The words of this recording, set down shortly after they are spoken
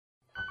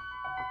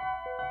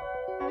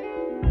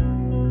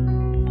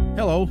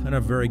Hello, and a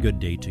very good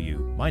day to you.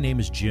 My name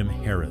is Jim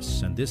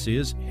Harris, and this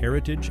is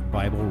Heritage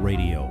Bible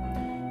Radio.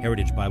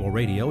 Heritage Bible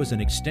Radio is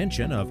an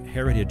extension of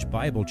Heritage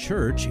Bible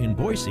Church in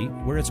Boise,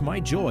 where it's my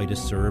joy to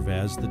serve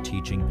as the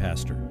teaching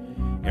pastor.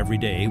 Every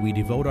day, we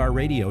devote our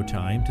radio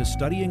time to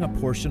studying a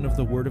portion of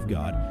the Word of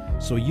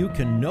God so you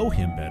can know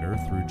Him better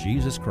through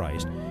Jesus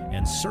Christ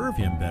and serve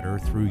Him better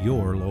through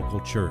your local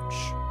church.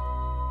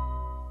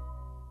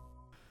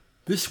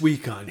 This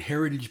week on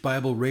Heritage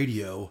Bible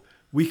Radio,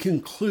 we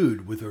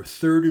conclude with our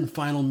third and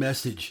final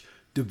message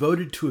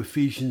devoted to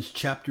Ephesians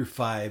chapter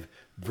 5,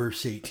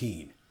 verse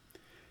 18.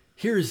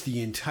 Here is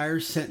the entire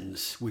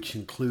sentence, which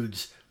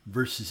includes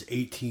verses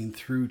 18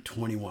 through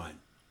 21.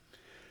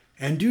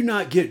 And do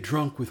not get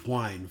drunk with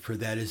wine, for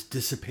that is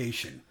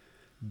dissipation,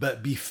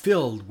 but be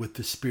filled with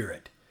the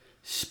Spirit,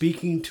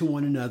 speaking to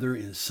one another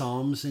in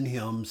psalms and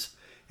hymns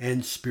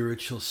and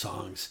spiritual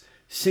songs,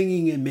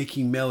 singing and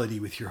making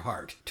melody with your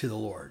heart to the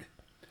Lord.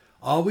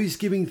 Always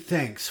giving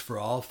thanks for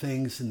all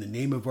things in the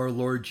name of our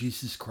Lord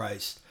Jesus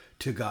Christ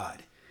to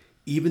God,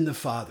 even the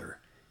Father,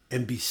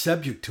 and be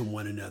subject to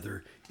one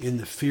another in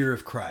the fear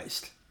of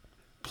Christ.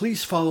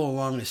 Please follow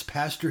along as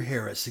Pastor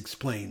Harris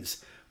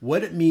explains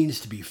what it means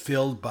to be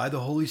filled by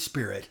the Holy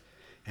Spirit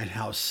and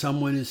how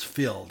someone is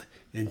filled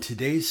in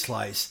today's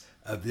slice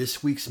of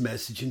this week's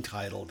message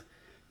entitled,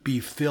 Be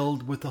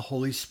Filled with the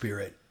Holy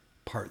Spirit,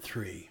 Part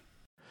 3.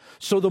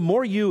 So the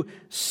more you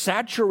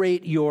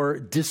saturate your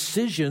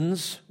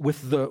decisions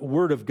with the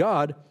Word of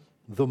God,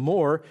 the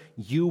more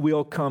you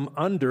will come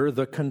under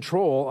the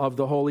control of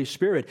the Holy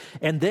Spirit.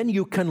 And then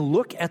you can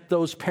look at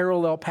those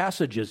parallel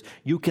passages.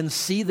 You can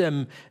see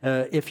them,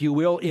 if you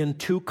will, in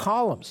two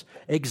columns.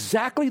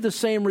 Exactly the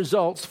same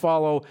results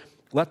follow,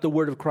 let the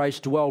Word of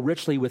Christ dwell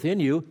richly within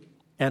you,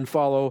 and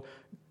follow,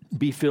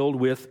 be filled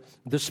with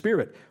the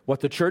Spirit. What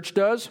the church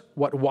does,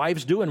 what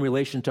wives do in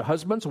relation to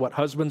husbands, what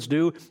husbands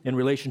do in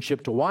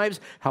relationship to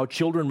wives, how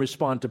children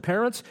respond to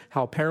parents,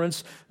 how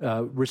parents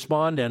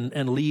respond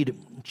and lead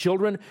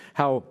children,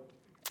 how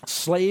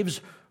slaves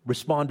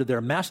respond to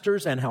their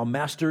masters, and how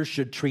masters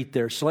should treat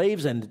their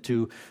slaves, and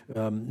to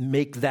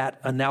make that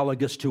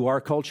analogous to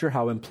our culture,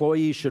 how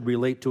employees should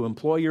relate to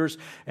employers,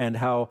 and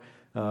how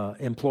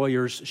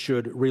employers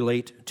should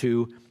relate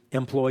to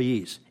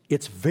employees.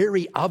 It's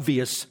very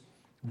obvious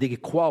the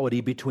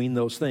equality between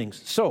those things.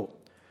 So,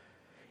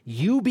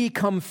 you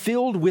become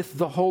filled with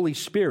the Holy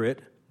Spirit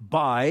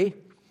by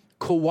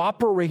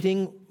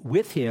cooperating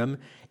with Him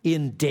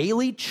in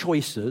daily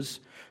choices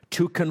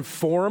to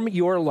conform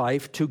your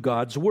life to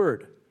God's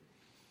Word.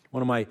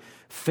 One of my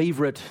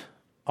favorite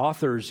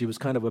authors, he was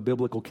kind of a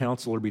biblical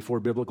counselor before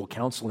biblical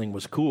counseling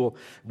was cool,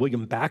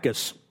 William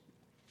Backus,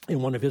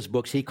 in one of his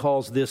books, he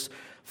calls this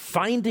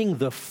finding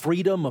the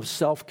freedom of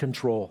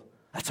self-control.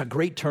 That's a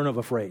great turn of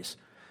a phrase.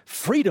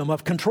 Freedom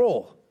of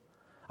control.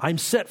 I'm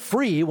set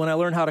free when I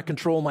learn how to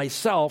control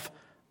myself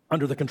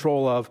under the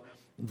control of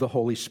the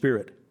Holy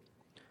Spirit.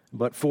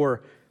 But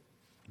for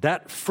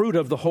that fruit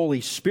of the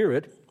Holy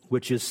Spirit,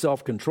 which is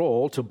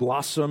self-control, to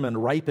blossom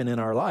and ripen in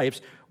our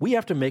lives, we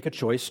have to make a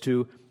choice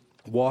to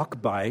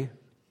walk by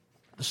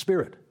the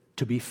Spirit,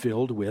 to be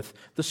filled with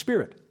the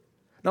Spirit.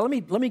 Now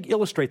let me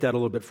illustrate that a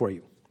little bit for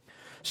you.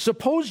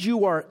 Suppose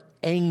you are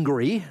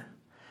angry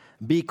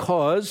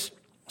because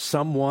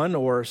someone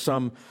or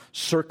some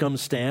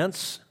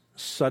circumstance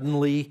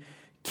suddenly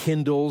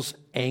kindles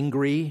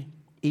angry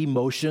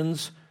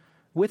emotions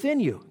within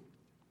you.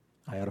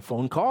 I had a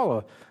phone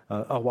call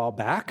a while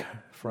back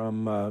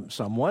from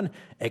someone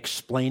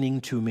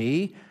explaining to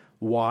me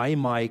why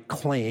my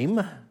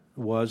claim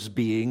was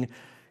being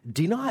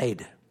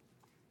denied.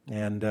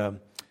 And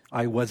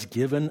I was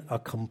given a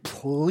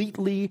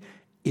completely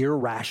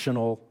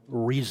irrational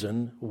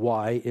reason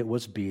why it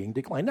was being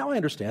declined. Now I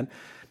understand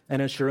an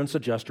insurance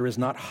adjuster is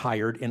not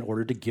hired in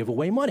order to give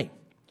away money.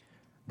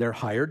 They're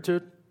hired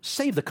to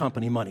save the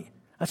company money.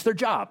 That's their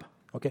job.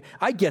 Okay,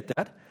 I get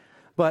that.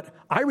 But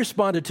I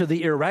responded to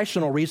the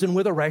irrational reason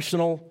with a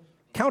rational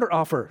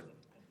counteroffer,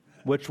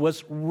 which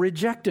was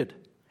rejected.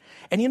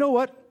 And you know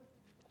what?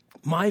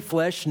 My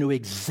flesh knew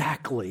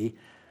exactly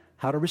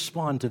how to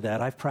respond to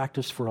that. I've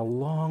practiced for a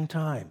long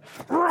time.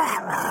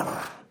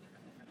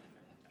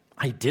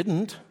 I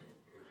didn't.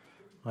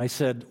 I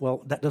said,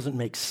 well, that doesn't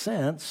make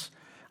sense.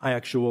 I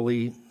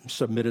actually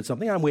submitted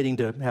something. I'm waiting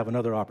to have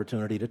another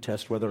opportunity to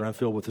test whether I'm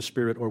filled with the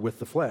Spirit or with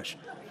the flesh.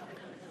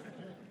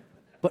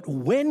 But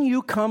when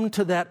you come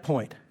to that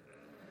point,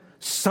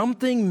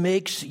 something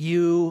makes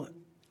you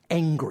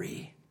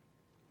angry.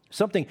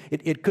 Something,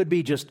 it could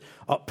be just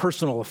a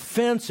personal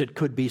offense. It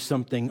could be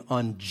something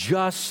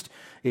unjust.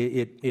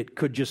 It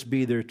could just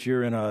be that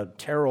you're in a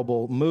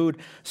terrible mood.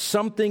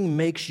 Something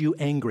makes you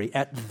angry.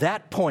 At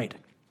that point,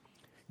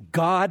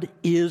 God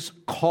is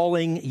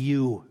calling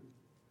you.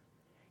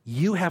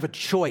 You have a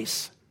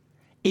choice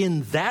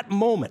in that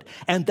moment,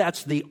 and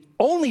that's the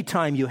only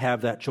time you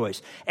have that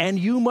choice. And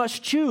you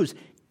must choose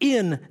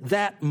in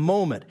that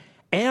moment.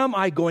 Am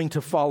I going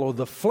to follow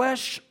the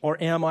flesh,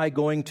 or am I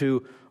going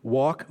to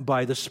walk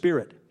by the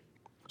Spirit?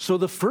 So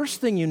the first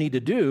thing you need to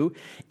do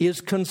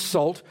is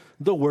consult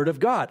the Word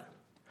of God.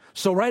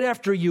 So right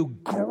after you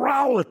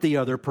growl at the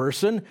other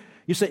person,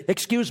 you say,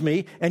 "Excuse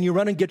me," and you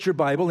run and get your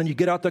Bible and you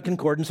get out the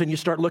concordance and you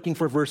start looking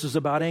for verses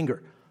about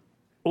anger.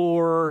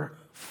 Or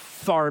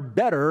far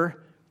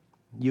better,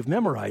 you've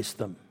memorized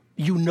them.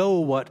 You know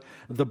what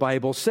the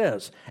Bible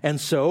says. And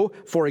so,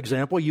 for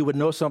example, you would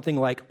know something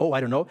like,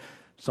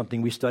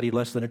 something we studied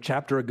less than a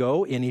chapter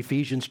ago in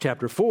Ephesians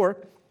chapter 4,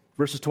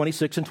 verses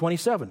 26 and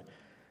 27.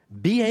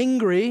 Be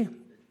angry,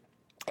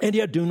 and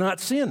yet do not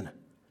sin.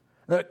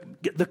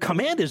 The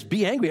command is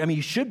be angry. I mean,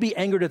 you should be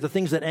angered at the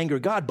things that anger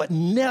God, but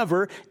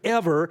never,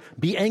 ever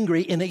be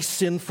angry in a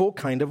sinful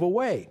kind of a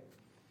way.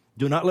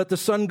 Do not let the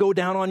sun go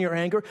down on your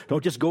anger.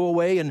 Don't just go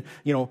away and,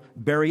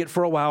 bury it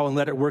for a while and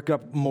let it work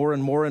up more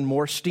and more and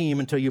more steam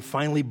until you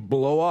finally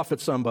blow off at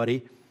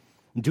somebody.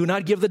 Do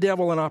not give the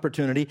devil an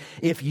opportunity.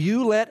 If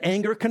you let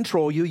anger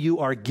control you, you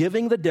are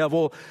giving the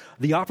devil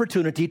the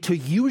opportunity to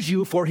use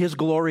you for his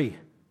glory.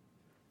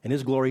 And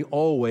his glory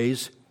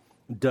always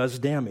does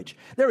damage.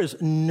 There is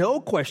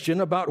no question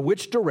about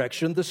which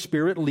direction the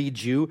Spirit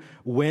leads you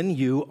when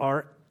you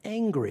are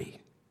angry.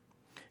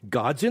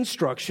 God's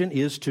instruction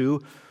is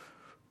to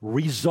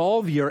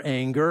resolve your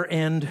anger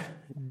and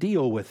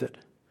deal with it.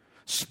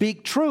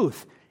 Speak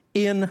truth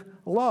in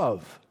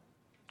love.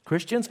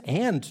 Christians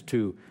and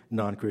to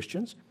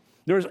non-Christians.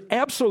 There's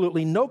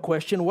absolutely no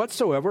question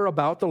whatsoever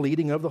about the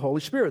leading of the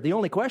Holy Spirit. The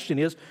only question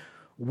is,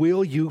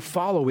 will you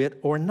follow it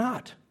or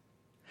not?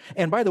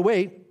 And by the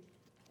way,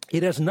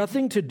 it has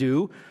nothing to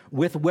do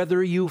with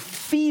whether you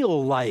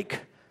feel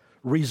like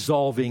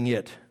resolving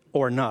it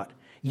or not.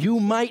 You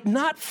might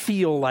not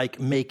feel like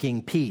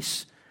making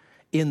peace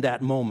in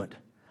that moment.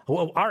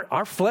 Well,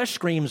 our flesh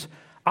screams,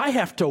 I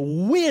have to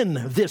win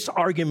this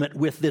argument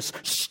with this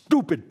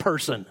stupid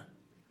person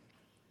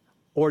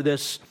or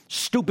this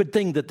stupid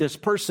thing that this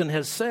person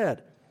has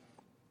said.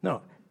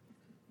 No.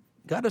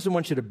 God doesn't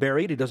want you to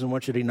bury it. He doesn't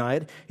want you to deny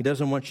it. He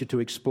doesn't want you to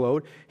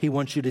explode. He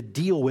wants you to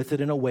deal with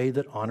it in a way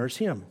that honors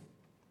him.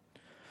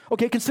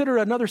 Okay, consider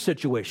another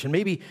situation.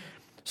 Maybe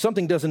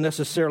something doesn't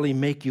necessarily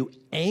make you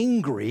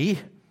angry,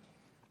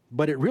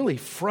 but it really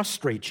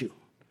frustrates you.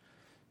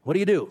 What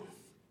do?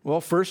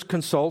 Well, first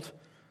consult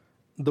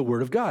the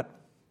Word of God.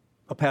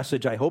 A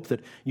passage I hope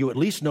that you at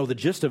least know the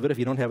gist of it if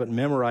you don't have it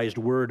memorized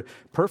word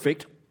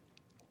perfect.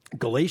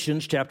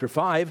 Galatians chapter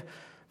 5,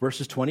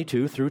 verses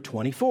 22 through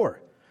 24.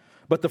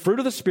 But the fruit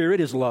of the Spirit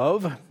is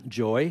love,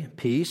 joy,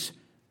 peace,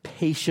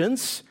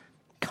 patience,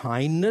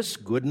 kindness,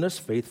 goodness,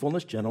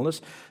 faithfulness,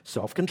 gentleness,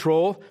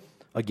 self-control.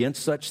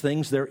 Against such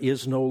things there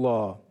is no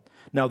law.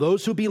 Now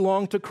those who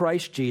belong to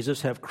Christ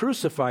Jesus have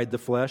crucified the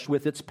flesh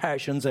with its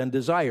passions and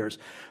desires.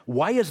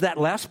 Why is that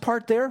last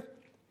part there?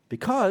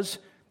 Because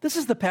this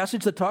is the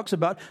passage that talks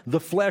about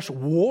the flesh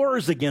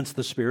wars against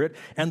the Spirit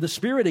and the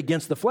Spirit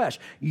against the flesh.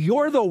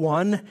 You're the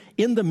one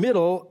in the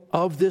middle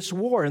of this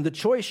war, and the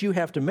choice you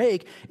have to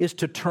make is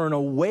to turn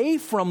away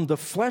from the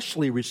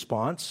fleshly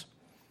response,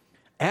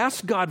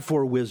 ask God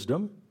for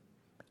wisdom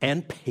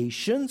and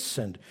patience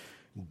and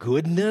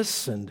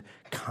goodness and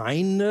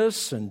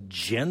kindness and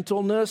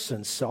gentleness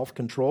and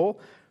self-control,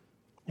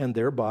 and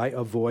thereby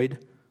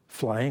avoid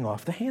flying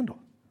off the handle.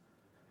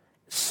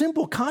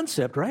 Simple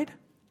concept, right?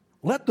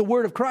 Let the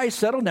word of Christ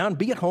settle down,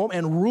 be at home,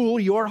 and rule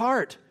your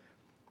heart.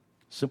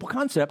 Simple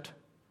concept.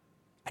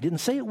 I didn't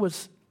say it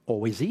was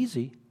always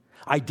easy.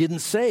 I didn't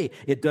say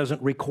it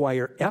doesn't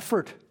require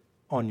effort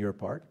on your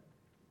part.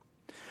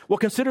 Well,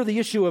 consider the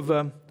issue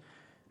of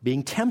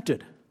being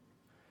tempted.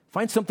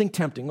 Find something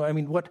tempting. I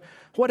mean,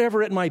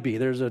 whatever it might be.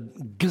 There's a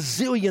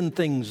gazillion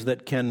things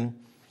that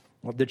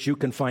you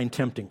can find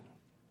tempting.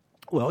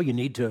 Well, you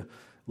need to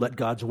let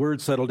God's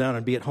word settle down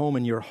and be at home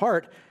in your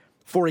heart.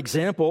 For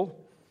example,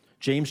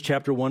 James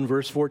chapter 1,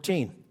 verse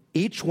 14.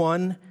 Each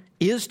one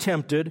is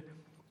tempted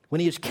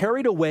when he is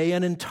carried away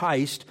and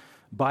enticed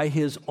by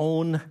his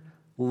own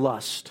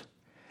lust.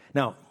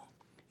 Now,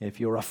 if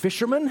you're a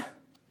fisherman,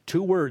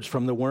 two words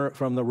from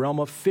the realm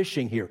of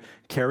fishing here: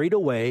 carried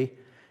away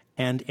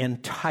and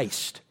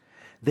enticed.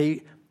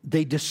 They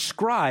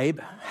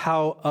describe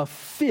how a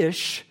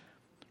fish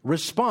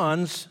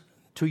responds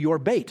to your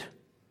bait,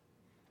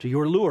 to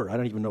your lure. I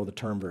don't even know the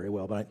term very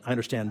well, but I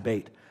understand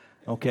bait.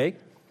 Okay?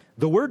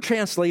 The word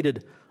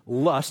translated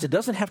lust, it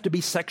doesn't have to be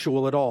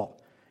sexual at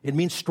all. It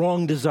means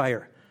strong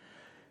desire.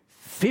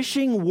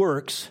 Fishing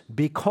works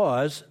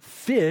because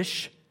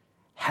fish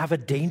have a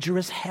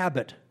dangerous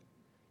habit.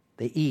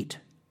 They eat,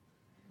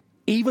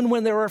 even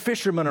when there are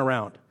fishermen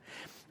around.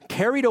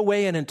 Carried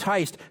away and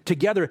enticed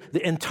together,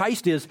 the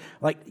enticed is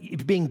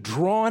like being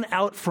drawn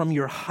out from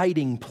your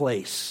hiding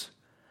place.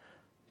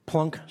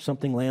 Plunk,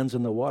 something lands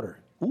in the water.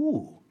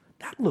 Ooh,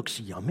 that looks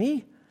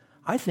yummy.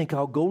 I think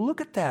I'll go look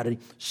at that. And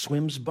he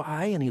swims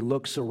by and he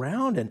looks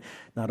around, and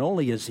not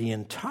only is he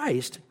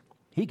enticed,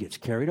 he gets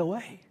carried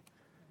away.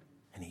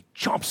 And he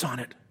jumps on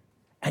it,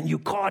 and you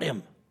caught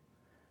him.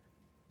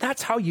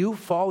 That's how you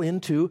fall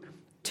into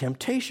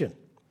temptation.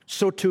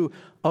 So to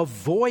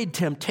avoid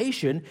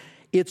temptation,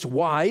 it's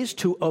wise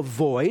to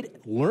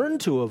learn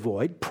to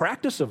avoid,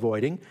 practice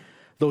avoiding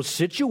those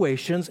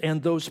situations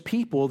and those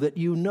people that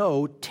you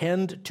know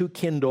tend to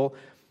kindle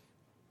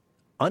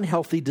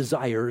unhealthy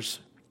desires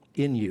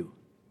in you.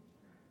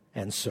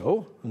 And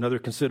so, another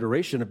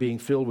consideration of being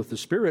filled with the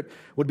Spirit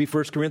would be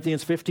 1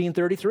 Corinthians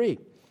 15:33.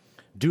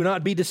 Do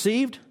not be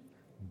deceived.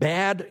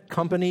 Bad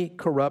company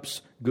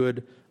corrupts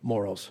good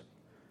morals.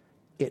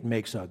 It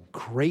makes a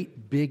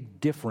great big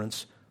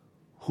difference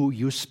who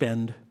you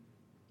spend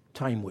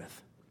time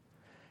with.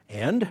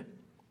 And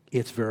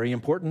it's very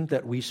important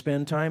that we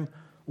spend time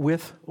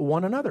with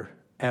one another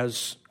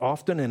as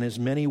often and as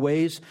many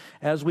ways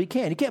as we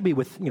can. You can't be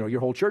with, your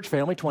whole church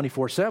family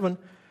 24/7,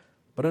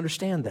 but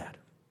understand that.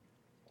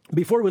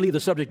 Before we leave the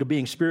subject of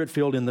being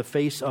Spirit-filled in the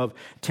face of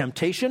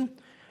temptation,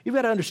 you've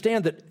got to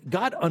understand that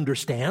God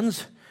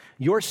understands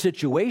your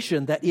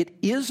situation, that it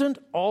isn't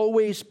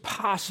always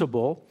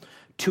possible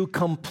to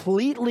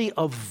completely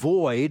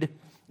avoid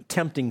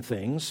tempting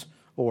things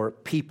or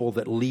people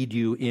that lead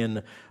you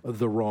in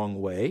the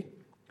wrong way.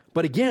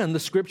 But again, the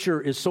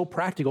Scripture is so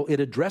practical, it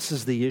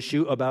addresses the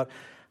issue about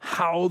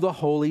how the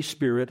Holy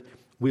Spirit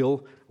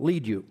will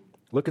lead you.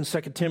 Look in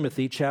 2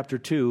 Timothy chapter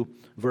 2,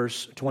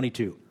 verse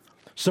 22.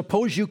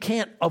 Suppose you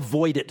can't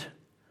avoid it.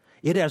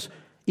 It has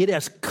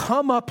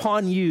come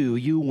upon you.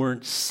 You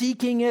weren't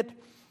seeking it.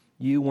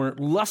 You weren't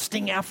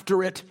lusting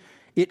after it.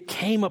 It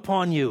came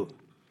upon you.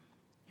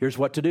 Here's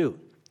what to do.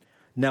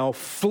 Now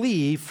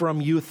flee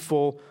from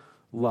youthful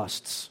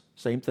lusts.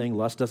 Same thing,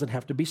 lust doesn't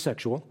have to be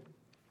sexual.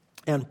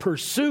 And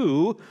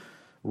pursue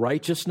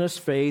righteousness,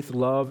 faith,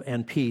 love,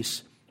 and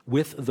peace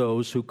with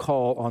those who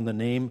call on the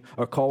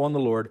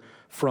Lord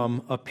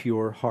from a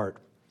pure heart.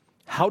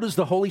 How does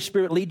the Holy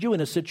Spirit lead you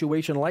in a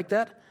situation like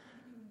that?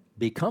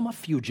 Become a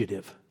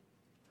fugitive.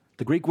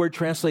 The Greek word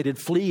translated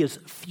flee is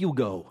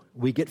fugo.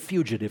 We get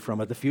fugitive from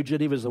it. The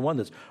fugitive is the one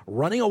that's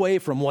running away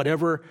from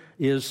whatever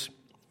is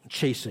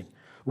chasing.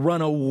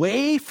 Run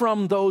away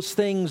from those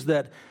things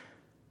that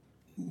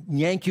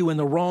yank you in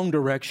the wrong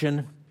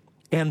direction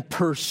and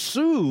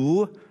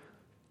pursue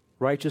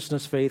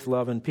righteousness, faith,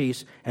 love, and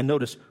peace. And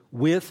notice,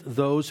 with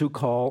those who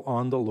call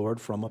on the Lord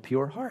from a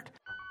pure heart.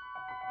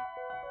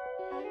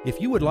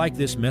 If you would like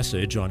this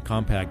message on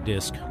compact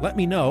disc, let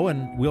me know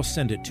and we'll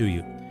send it to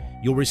you.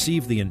 You'll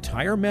receive the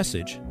entire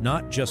message,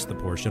 not just the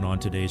portion on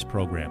today's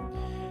program.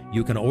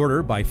 You can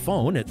order by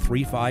phone at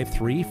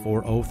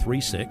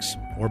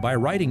 353-4036 or by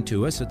writing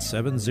to us at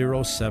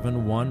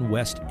 7071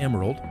 West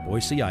Emerald,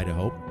 Boise,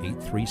 Idaho,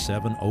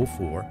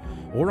 83704,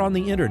 or on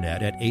the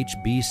internet at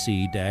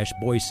hbc-boise.org.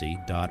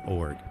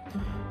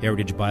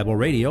 Heritage Bible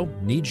Radio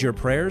needs your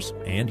prayers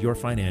and your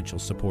financial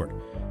support.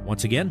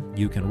 Once again,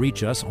 you can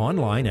reach us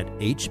online at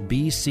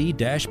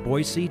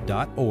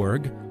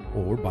hbc-boise.org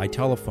or by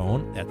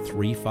telephone at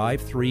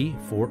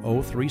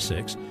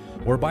 353-4036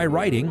 or by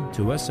writing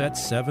to us at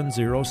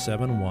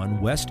 7071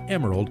 West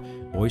Emerald,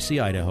 Boise,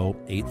 Idaho,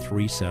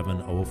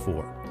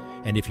 83704.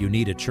 And if you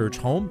need a church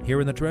home here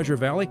in the Treasure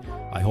Valley,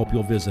 I hope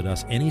you'll visit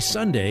us any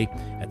Sunday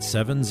at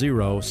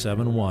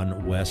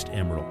 7071 West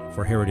Emerald.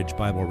 For Heritage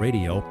Bible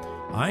Radio,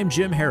 I'm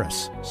Jim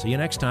Harris. See you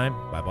next time.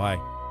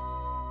 Bye-bye.